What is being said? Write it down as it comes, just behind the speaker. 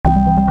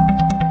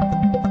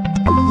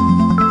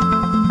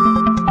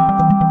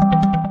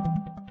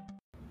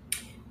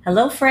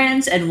Hello,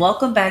 friends, and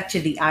welcome back to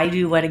the I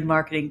Do Wedding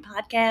Marketing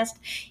Podcast.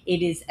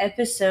 It is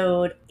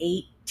episode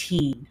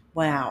 18.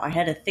 Wow, I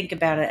had to think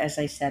about it as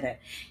I said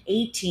it.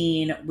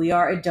 18. We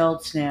are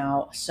adults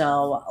now,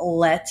 so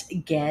let's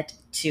get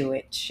to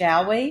it,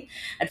 shall we?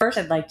 At first,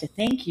 I'd like to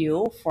thank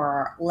you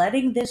for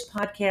letting this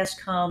podcast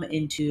come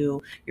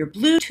into your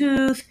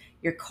Bluetooth,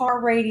 your car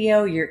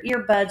radio, your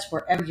earbuds,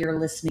 wherever you're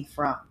listening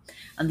from.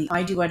 On the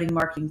I Do Wedding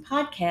Marketing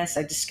Podcast,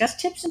 I discuss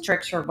tips and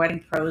tricks for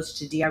wedding pros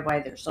to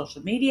DIY their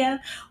social media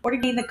or to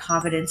gain the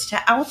confidence to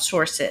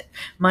outsource it.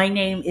 My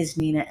name is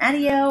Nina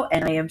Adio,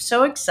 and I am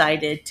so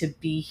excited to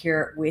be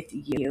here with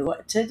you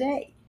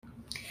today.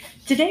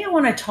 Today, I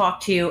want to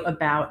talk to you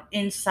about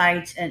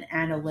insights and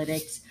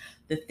analytics,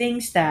 the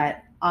things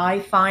that I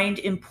find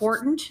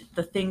important,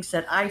 the things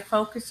that I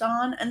focus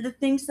on, and the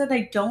things that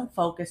I don't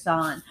focus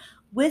on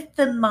with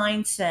the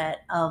mindset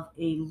of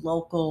a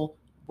local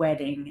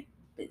wedding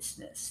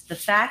business. The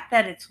fact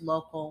that it's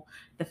local,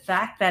 the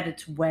fact that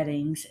it's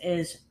weddings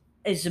is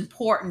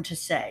important to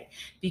say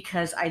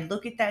because I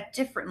look at that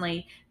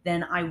differently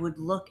than I would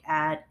look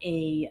at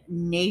a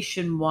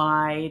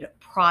nationwide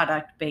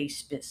product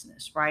based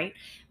business, right?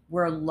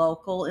 We're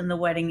local in the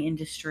wedding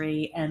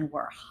industry and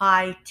we're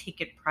high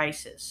ticket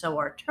prices. So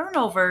our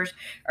turnovers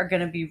are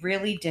going to be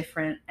really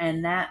different.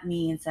 And that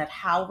means that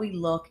how we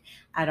look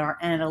at our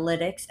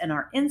analytics and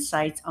our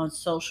insights on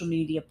social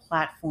media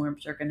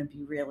platforms are going to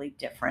be really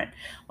different.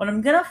 What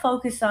I'm going to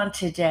focus on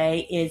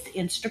today is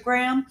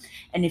Instagram.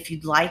 And if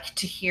you'd like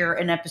to hear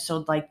an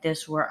episode like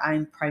this where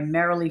I'm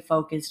primarily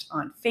focused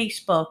on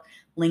Facebook,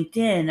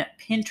 LinkedIn,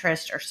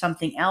 Pinterest, or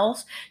something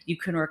else, you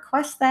can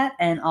request that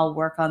and I'll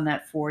work on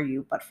that for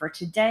you. But for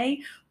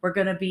today, we're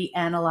going to be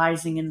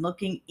analyzing and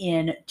looking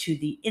into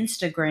the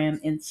Instagram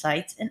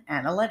insights and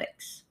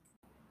analytics.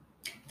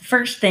 The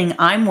first thing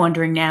I'm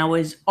wondering now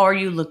is, are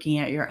you looking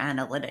at your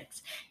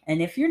analytics? And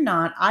if you're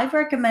not, I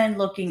recommend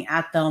looking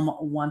at them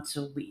once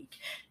a week.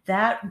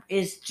 That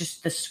is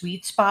just the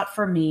sweet spot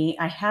for me.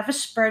 I have a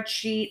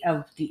spreadsheet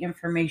of the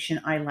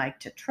information I like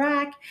to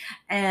track,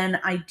 and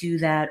I do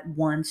that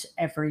once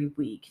every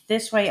week.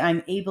 This way,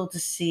 I'm able to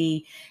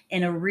see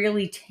in a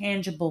really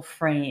tangible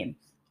frame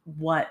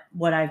what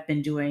I've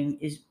been doing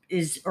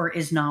is or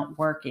is not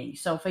working.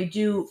 So if I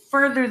do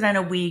further than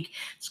a week,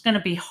 it's going to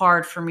be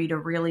hard for me to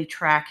really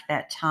track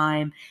that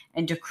time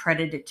and to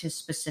credit it to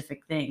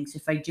specific things.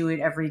 If I do it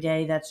every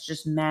day, that's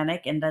just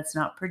manic and that's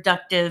not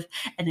productive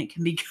and it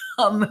can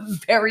become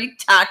very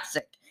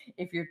toxic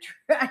if you're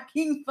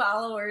tracking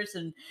followers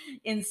and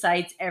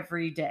insights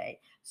every day.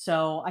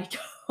 So I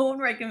don't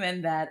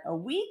recommend that. A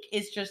week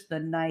is just the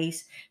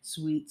nice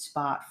sweet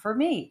spot for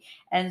me.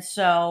 And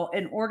so,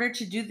 in order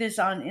to do this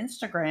on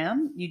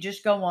Instagram, you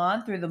just go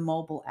on through the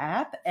mobile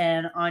app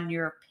and on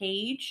your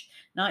page,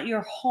 not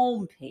your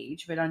home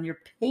page, but on your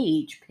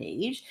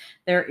page,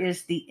 there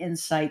is the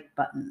insight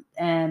button.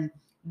 And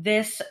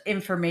this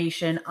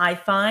information I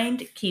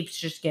find keeps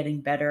just getting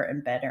better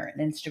and better.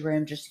 And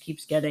Instagram just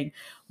keeps getting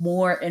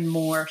more and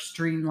more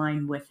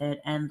streamlined with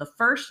it. And the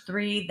first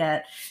three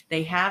that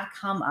they have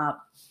come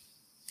up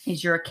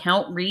is your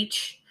account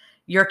reach,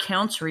 your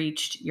accounts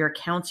reached, your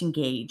accounts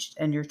engaged,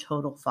 and your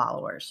total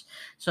followers.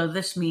 So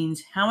this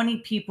means how many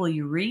people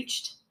you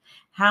reached,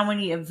 how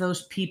many of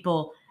those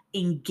people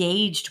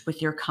engaged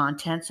with your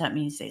content. So that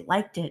means they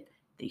liked it,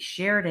 they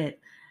shared it,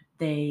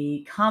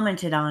 they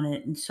commented on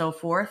it, and so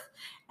forth.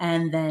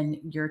 And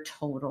then your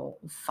total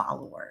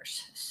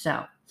followers.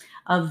 So,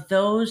 of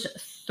those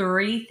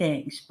three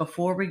things,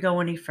 before we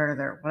go any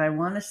further, what I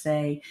want to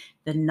say,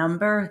 the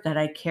number that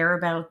I care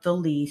about the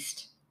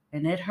least,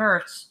 and it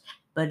hurts,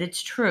 but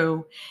it's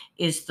true,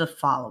 is the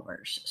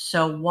followers.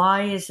 So,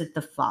 why is it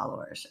the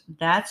followers?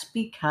 That's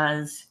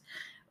because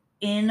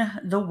in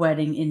the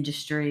wedding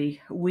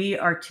industry, we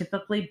are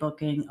typically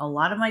booking a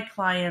lot of my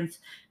clients.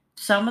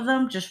 Some of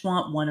them just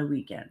want one a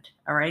weekend.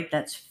 All right.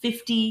 That's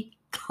 50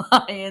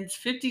 clients,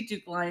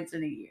 52 clients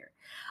in a year.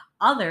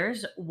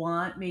 Others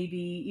want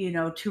maybe,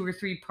 two or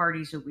three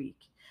parties a week.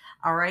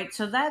 All right.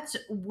 So that's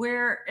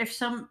where, if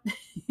some,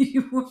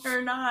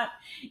 we're not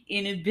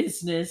in a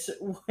business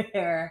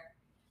where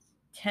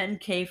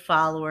 10K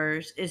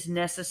followers is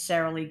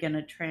necessarily going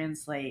to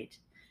translate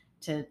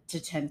to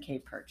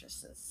 10K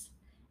purchases.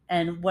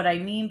 And what I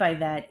mean by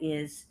that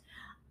is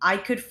I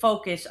could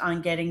focus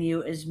on getting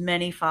you as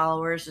many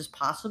followers as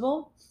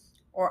possible,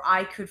 or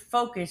I could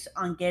focus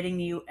on getting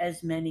you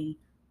as many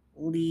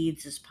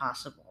leads as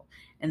possible.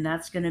 And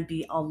that's going to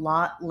be a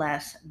lot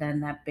less than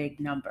that big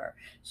number.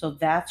 So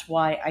that's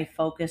why I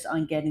focus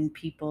on getting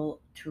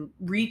people to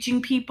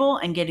reaching people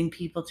and getting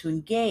people to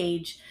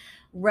engage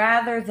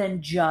rather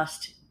than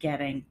just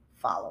getting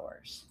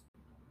followers.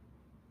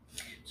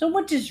 So,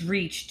 what does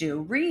reach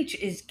do? Reach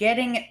is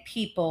getting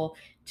people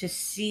to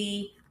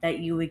see that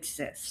you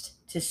exist,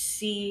 to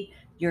see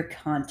your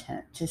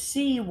content, to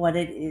see what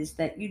it is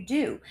that you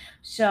do.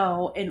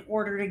 So, in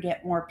order to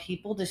get more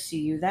people to see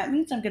you, that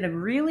means I'm going to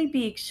really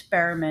be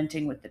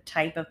experimenting with the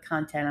type of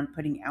content I'm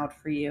putting out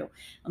for you.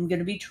 I'm going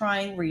to be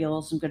trying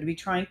reels, I'm going to be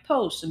trying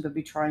posts, I'm going to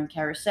be trying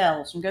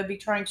carousels, I'm going to be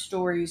trying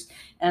stories,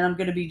 and I'm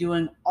going to be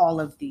doing all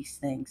of these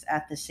things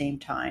at the same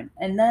time.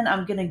 And then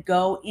I'm going to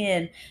go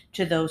in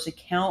to those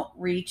account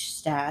reach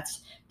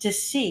stats to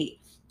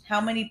see how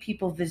many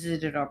people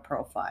visited our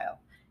profile,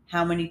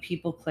 how many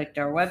people clicked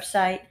our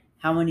website,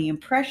 how many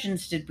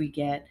impressions did we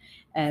get,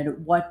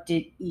 and what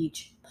did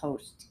each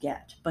post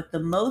get. But the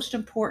most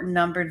important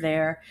number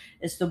there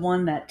is the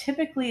one that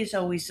typically is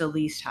always the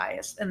least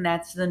highest, and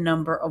that's the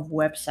number of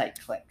website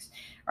clicks.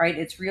 Right?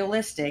 It's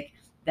realistic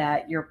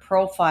that your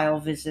profile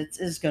visits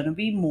is going to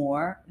be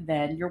more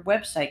than your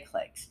website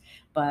clicks.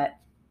 But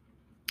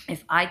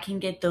if I can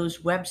get those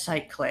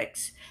website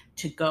clicks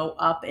to go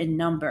up in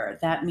number,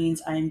 that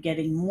means I'm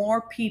getting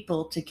more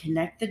people to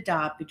connect the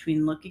dot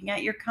between looking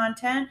at your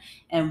content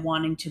and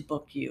wanting to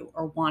book you,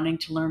 or wanting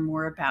to learn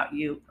more about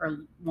you, or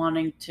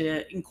wanting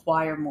to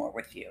inquire more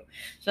with you.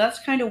 So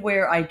that's kind of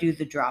where I do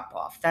the drop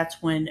off.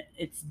 That's when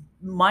it's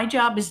my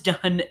job is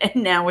done and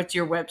now it's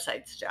your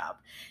website's job.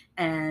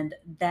 And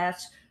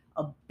that's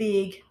a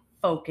big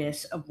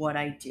focus of what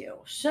I do.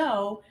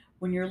 So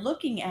when you're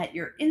looking at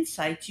your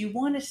insights, you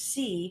want to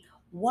see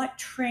what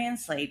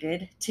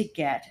translated to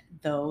get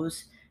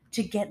those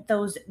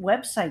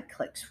website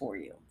clicks for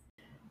you.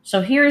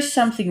 So here's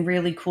something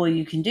really cool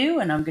you can do,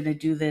 and I'm going to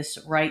do this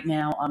right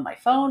now on my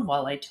phone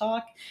while I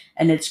talk.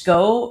 And it's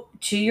go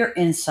to your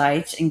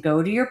insights and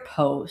go to your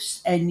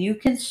posts, and you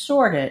can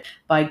sort it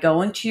by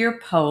going to your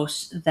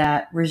posts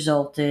that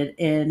resulted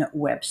in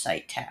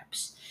website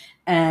taps.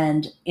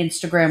 And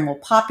Instagram will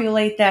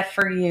populate that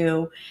for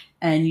you,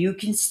 and you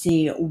can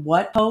see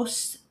what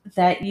posts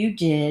that you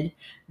did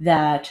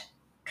that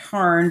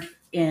turned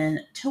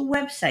into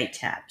website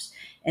taps.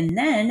 And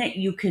then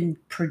you can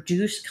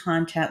produce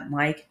content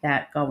like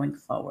that going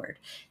forward.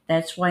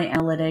 That's why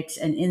analytics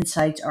and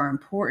insights are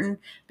important,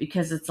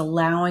 because it's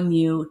allowing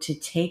you to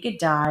take a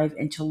dive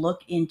and to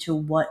look into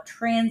what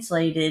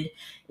translated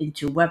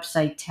into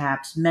website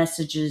taps,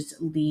 messages,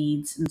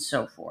 leads, and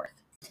so forth.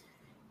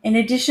 In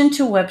addition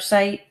to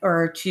website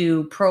or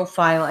to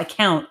profile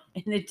account,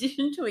 in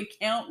addition to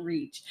account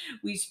reach,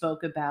 we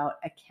spoke about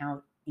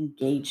account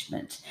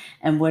engagement.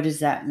 And what does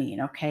that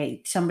mean?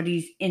 Okay,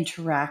 somebody's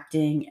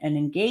interacting and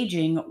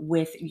engaging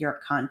with your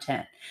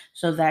content.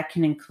 So that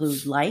can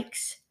include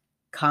likes,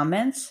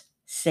 comments,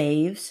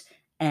 saves,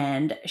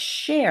 and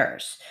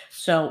shares.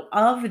 So,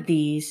 of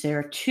these, there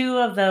are two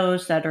of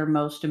those that are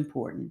most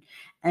important.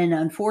 And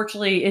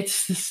unfortunately,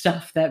 it's the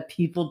stuff that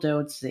people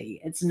don't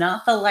see. It's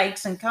not the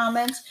likes and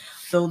comments,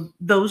 though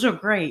those are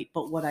great.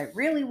 But what I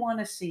really want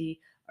to see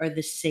are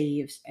the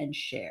saves and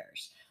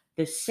shares.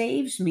 The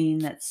saves mean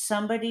that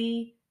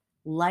somebody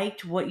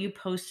liked what you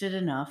posted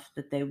enough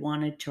that they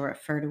wanted to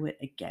refer to it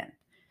again.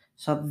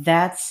 So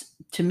that's,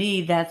 to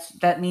me,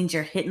 that means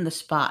you're hitting the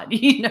spot.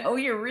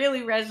 You're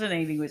really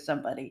resonating with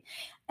somebody.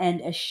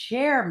 And a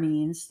share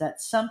means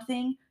that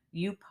something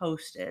you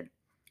posted,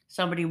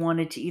 somebody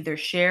wanted to either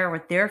share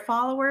with their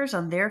followers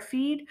on their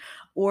feed,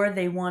 or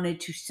they wanted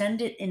to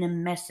send it in a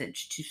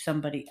message to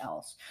somebody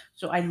else.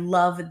 So I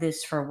love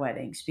this for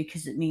weddings,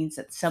 because it means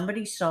that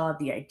somebody saw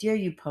the idea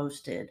you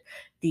posted,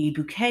 the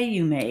bouquet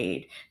you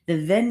made,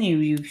 the venue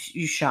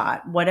you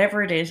shot,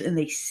 whatever it is, and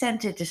they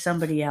sent it to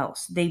somebody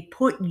else. They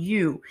put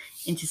you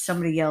into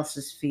somebody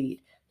else's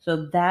feed.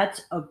 So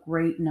that's a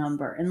great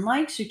number. And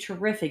likes are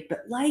terrific,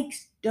 but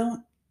likes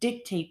don't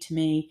dictate to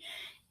me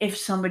if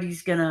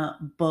somebody's gonna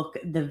book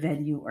the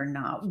venue or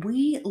not.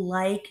 We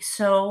like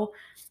so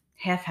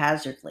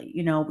haphazardly.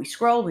 We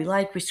scroll, we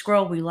like, we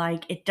scroll, we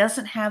like. It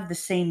doesn't have the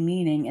same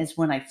meaning as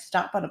when I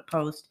stop on a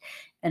post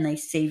and I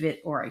save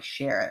it or I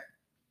share it.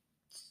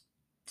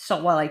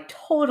 So while I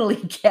totally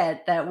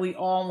get that we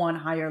all want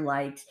higher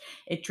likes,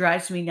 it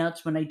drives me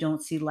nuts when I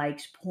don't see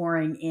likes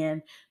pouring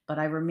in. But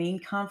I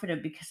remain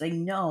confident because I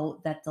know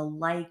that the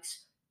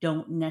likes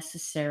don't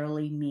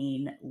necessarily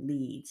mean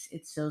leads.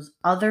 It's those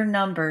other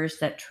numbers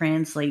that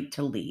translate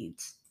to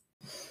leads.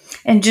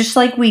 And just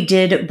like we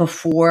did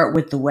before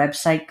with the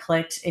website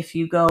clicks, if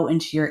you go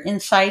into your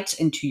insights,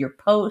 into your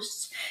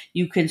posts,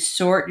 you can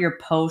sort your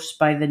posts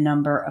by the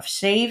number of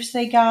saves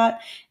they got,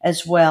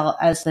 as well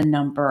as the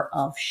number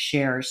of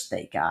shares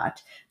they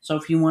got. So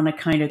if you want to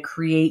kind of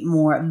create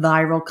more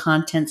viral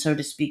content, so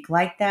to speak,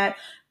 like that,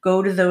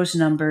 go to those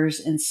numbers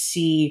and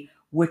see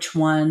which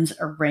ones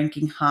are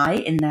ranking high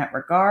in that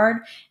regard,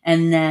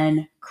 and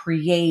then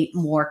create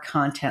more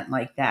content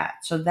like that.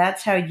 So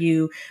that's how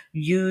you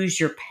use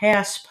your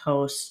past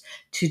posts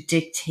to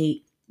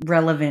dictate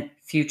relevant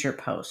future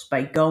posts,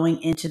 by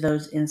going into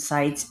those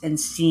insights and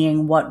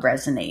seeing what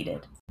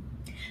resonated.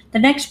 The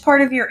next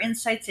part of your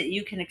insights that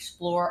you can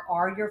explore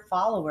are your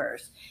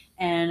followers.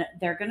 and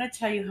they're going to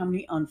tell you how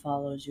many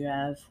unfollows you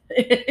have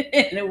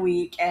in a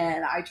week.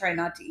 And I try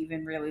not to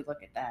even really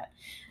look at that.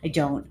 I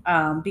don't,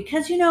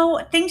 because,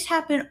 things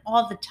happen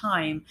all the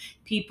time.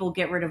 People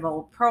get rid of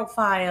old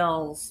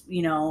profiles,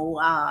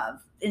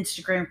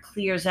 Instagram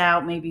clears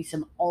out maybe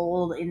some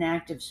old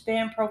inactive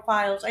spam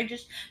profiles. I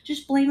just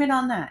blame it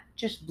on that.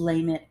 Just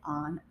blame it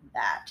on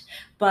that.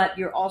 But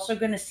you're also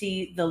going to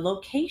see the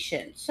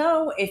location.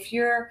 So if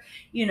you're,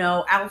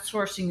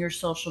 outsourcing your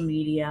social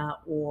media,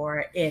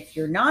 or if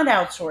you're not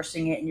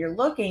outsourcing it and you're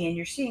looking and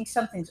you're seeing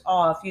something's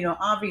off,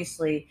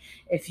 obviously,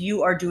 if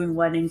you are doing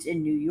weddings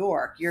in New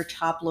York, your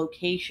top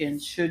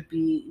locations should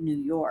be New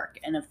York.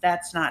 And if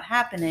that's not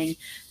happening,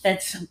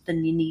 that's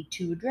something you need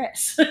to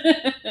address.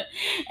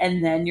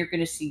 And then you're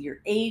going to see your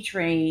age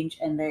range,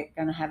 and they're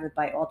going to have it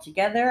by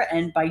altogether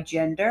and by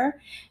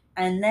gender.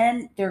 And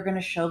then they're going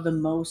to show the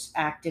most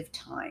active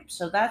time.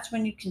 So that's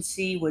when you can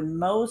see when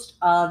most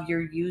of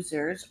your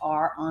users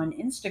are on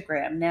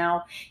Instagram.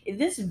 Now,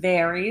 this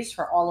varies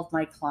for all of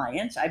my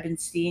clients. I've been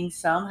seeing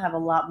some have a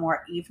lot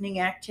more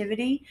evening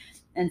activity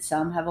and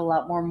some have a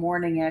lot more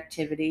morning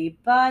activity,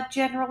 but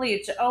generally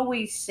it's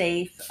always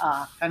safe,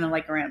 kind of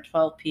like around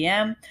 12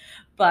 p.m.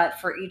 But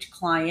for each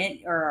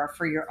client or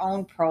for your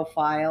own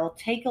profile,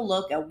 take a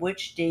look at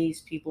which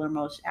days people are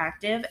most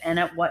active and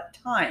at what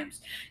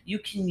times. You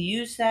can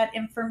use that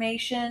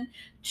information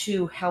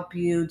to help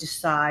you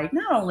decide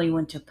not only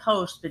when to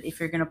post, but if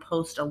you're going to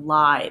post a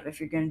live,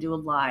 if you're going to do a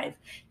live,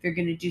 if you're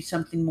going to do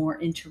something more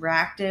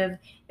interactive,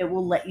 it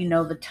will let you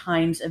know the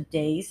times of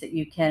days that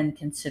you can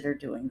consider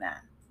doing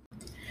that.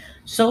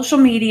 Social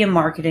media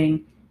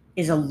marketing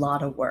is a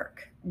lot of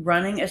work.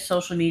 Running a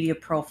social media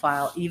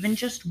profile, even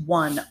just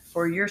one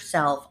for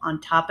yourself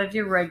on top of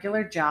your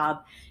regular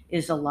job,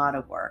 is a lot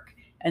of work.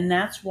 And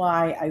that's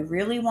why I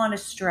really want to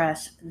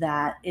stress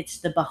that it's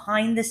the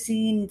behind the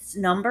scenes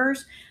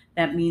numbers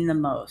that mean the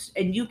most.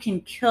 And you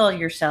can kill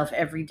yourself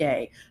every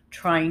day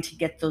trying to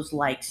get those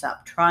likes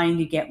up, trying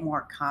to get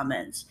more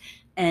comments.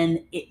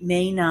 And it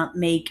may not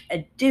make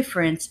a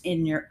difference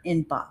in your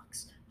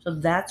inbox. So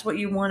that's what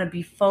you want to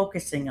be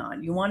focusing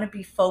on. You want to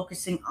be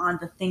focusing on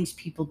the things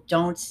people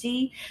don't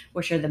see,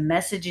 which are the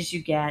messages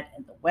you get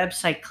and the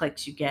website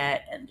clicks you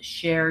get and the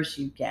shares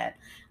you get.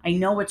 I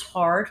know it's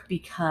hard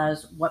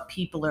because what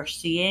people are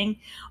seeing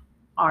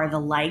are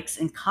the likes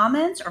and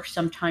comments, or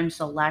sometimes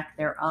the lack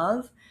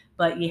thereof,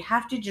 but you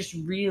have to just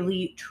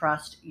really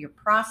trust your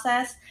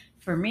process.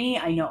 For me,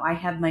 I know I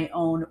have my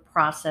own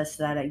process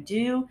that I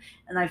do,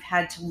 and I've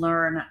had to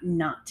learn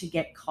not to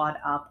get caught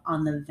up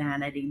on the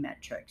vanity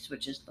metrics,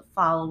 which is the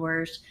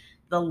followers,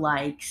 the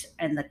likes,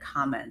 and the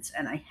comments.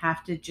 And I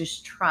have to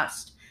just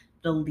trust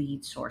the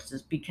lead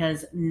sources,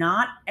 because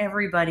not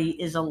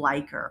everybody is a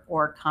liker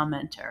or a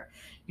commenter.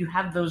 You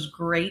have those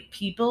great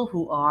people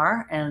who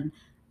are, and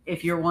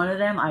if you're one of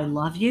them, I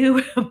love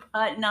you,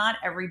 but not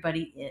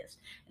everybody is.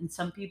 And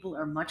some people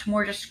are much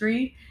more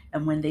discreet.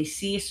 And when they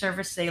see a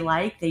service they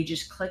like, they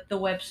just click the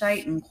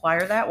website and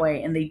inquire that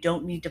way, and they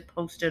don't need to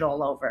post it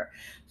all over.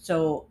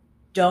 So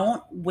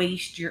don't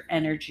waste your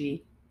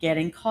energy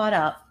getting caught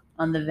up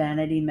on the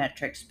vanity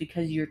metrics,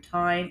 because your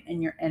time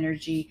and your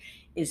energy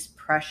is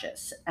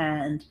precious.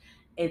 And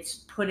it's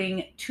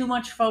putting too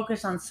much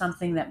focus on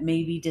something that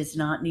maybe does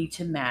not need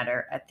to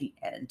matter at the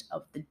end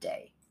of the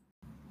day.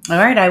 All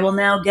right, I will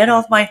now get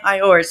off my high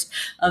horse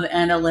of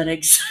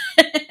analytics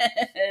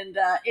and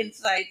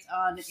insights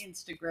on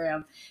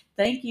Instagram.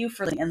 Thank you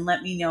for, and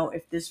let me know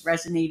if this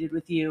resonated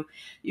with you.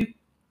 You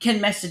can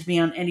message me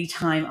on any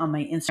time on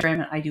my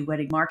Instagram at I Do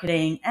Wedding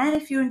Marketing. And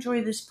if you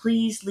enjoy this,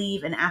 please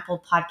leave an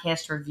Apple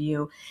Podcast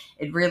review.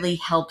 It really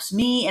helps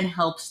me and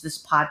helps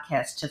this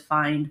podcast to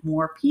find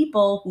more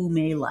people who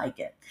may like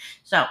it.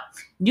 So,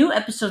 new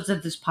episodes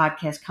of this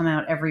podcast come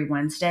out every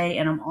Wednesday,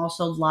 and I'm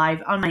also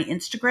live on my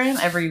Instagram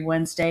every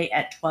Wednesday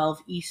at 12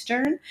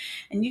 Eastern.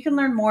 And you can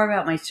learn more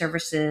about my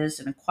services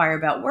and inquire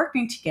about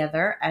working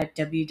together at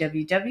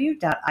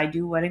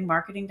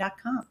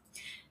www.idoweddingmarketing.com.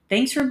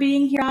 Thanks for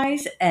being here,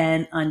 guys,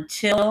 and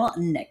until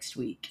next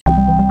week.